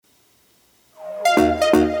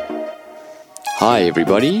Hi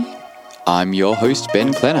everybody, I'm your host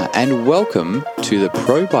Ben Klenner and welcome to the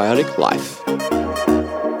Probiotic Life.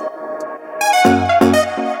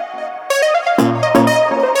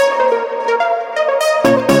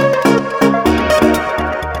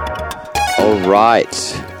 Alright,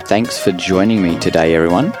 thanks for joining me today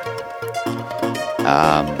everyone.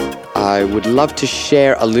 I would love to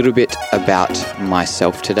share a little bit about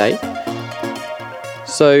myself today.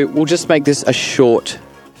 So we'll just make this a short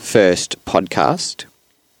first podcast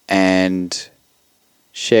and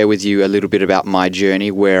share with you a little bit about my journey,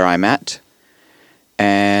 where I'm at,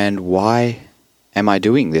 and why am I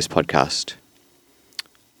doing this podcast.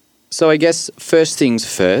 So I guess first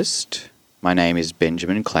things first, my name is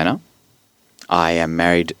Benjamin Klenner. I am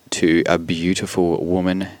married to a beautiful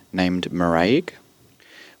woman named Maraig.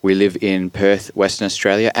 We live in Perth, Western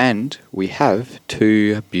Australia, and we have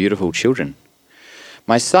 2 beautiful children.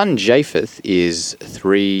 My son Japheth is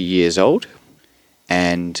 3 years old,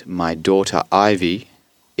 and my daughter Ivy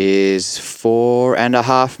is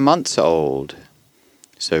 4.5 months old.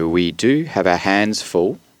 So we do have our hands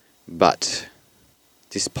full, but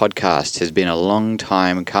this podcast has been a long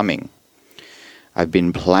time coming. I've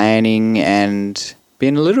been planning and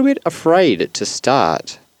been a little bit afraid to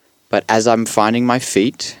start, but as I'm finding my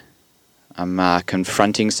feet, I'm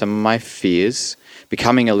confronting some of my fears,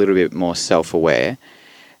 becoming a little bit more self-aware,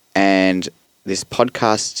 and this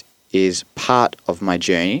podcast is part of my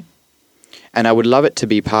journey, and I would love it to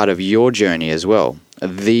be part of your journey as well,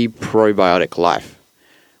 the probiotic life.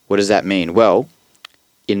 What does that mean? Well,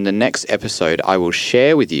 in the next episode, I will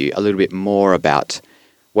share with you a little bit more about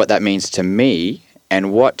what that means to me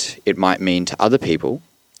and what it might mean to other people,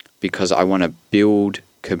 because I want to build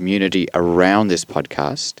community around this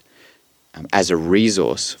podcast as a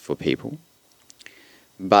resource for people.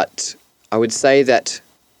 But I would say that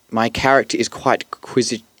my character is quite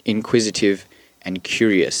inquisitive and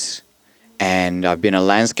curious, and I've been a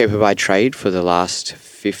landscaper by trade for the last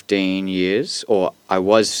 15 years, or I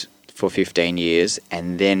was for 15 years,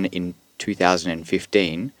 and then in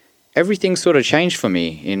 2015, everything sort of changed for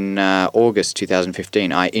me. In August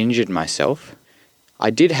 2015, I injured myself. I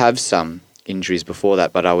did have some injuries before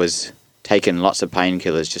that, but I was taking lots of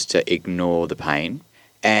painkillers just to ignore the pain.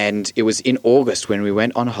 And it was in August when we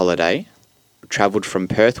went on holiday, travelled from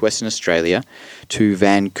Perth, Western Australia, to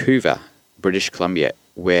Vancouver, British Columbia,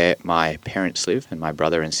 where my parents live, and my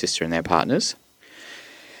brother and sister and their partners.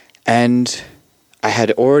 And I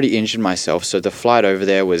had already injured myself, so the flight over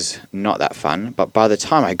there was not that fun. But by the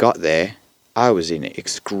time I got there, I was in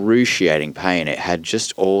excruciating pain. It had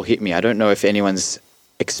just all hit me. I don't know if anyone's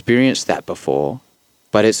experienced that before,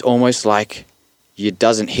 but it's almost like it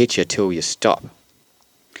doesn't hit you till you stop.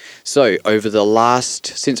 So over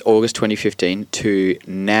since August 2015 to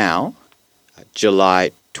now,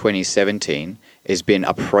 July 2017, has been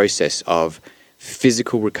a process of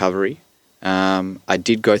physical recovery. I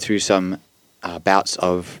did go through some bouts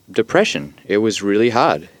of depression. It was really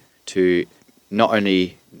hard to not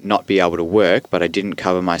only not be able to work, but I didn't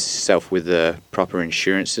cover myself with the proper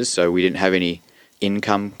insurances, so we didn't have any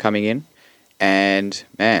income coming in. And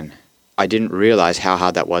man, I didn't realize how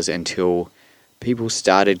hard that was until people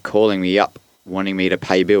started calling me up, wanting me to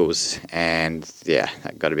pay bills. And yeah,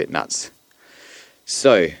 that got a bit nuts.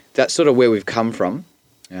 So that's sort of where we've come from.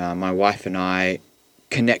 My wife and I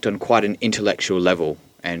connect on quite an intellectual level,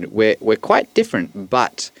 and we're quite different,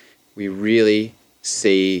 but we really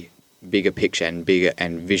see bigger picture and bigger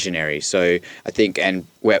and visionary. So I think, and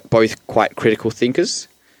we're both quite critical thinkers.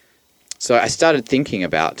 So I started thinking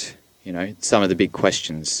about, some of the big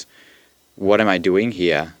questions. What am I doing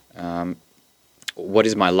here? What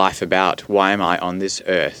is my life about? Why am I on this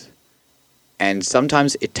earth? And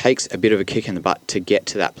sometimes it takes a bit of a kick in the butt to get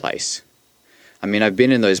to that place. I mean, I've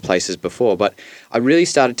been in those places before, but I really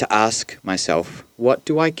started to ask myself, what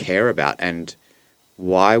do I care about? And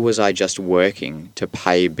why was I just working to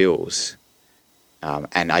pay bills?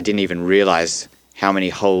 And I didn't even realize how many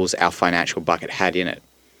holes our financial bucket had in it.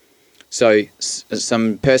 So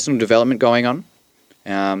some personal development going on.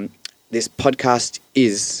 This podcast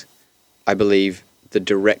is, I believe,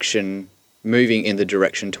 moving in the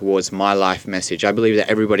direction towards my life message. I believe that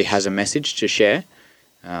everybody has a message to share.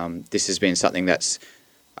 This has been something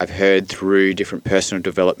I've heard through different personal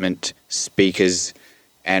development speakers,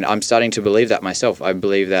 and I'm starting to believe that myself. I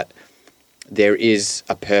believe that there is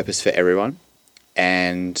a purpose for everyone,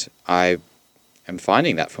 and I am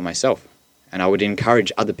finding that for myself, and I would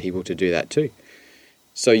encourage other people to do that too.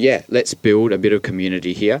 So yeah, let's build a bit of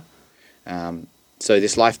community here. So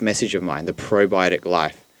this life message of mine, the probiotic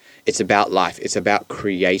life, it's about life. It's about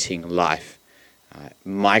creating life.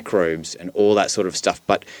 microbes and all that sort of stuff.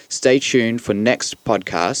 But stay tuned for next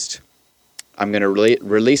podcast. I'm going to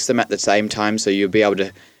release them at the same time, so you'll be able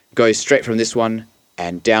to go straight from this one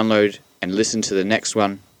and download and listen to the next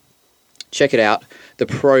one. Check it out, The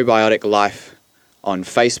Probiotic Life on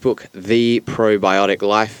Facebook, The Probiotic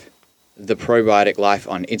Life, The Probiotic Life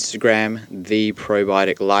on Instagram, The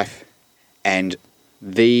Probiotic Life, and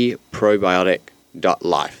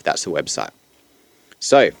theprobiotic.life. That's the website.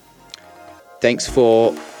 So, thanks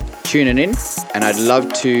for tuning in, and I'd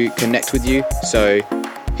love to connect with you. So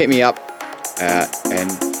hit me up and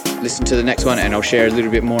listen to the next one, and I'll share a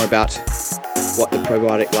little bit more about what the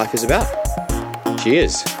Probiotic Life is about.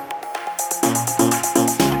 Cheers.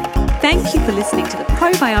 Thank you for listening to The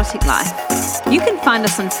Probiotic Life. You can find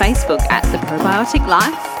us on Facebook at The Probiotic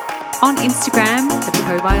Life, on Instagram, The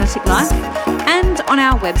Probiotic Life, and on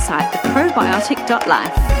our website,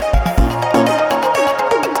 theprobiotic.life.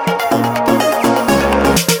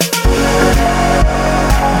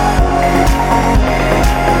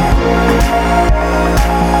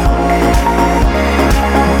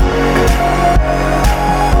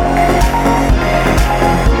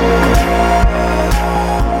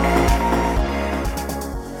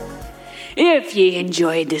 If you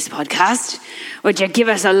enjoyed this podcast, would you give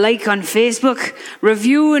us a like on Facebook,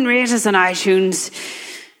 review and rate us on iTunes,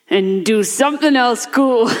 and do something else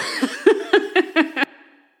cool?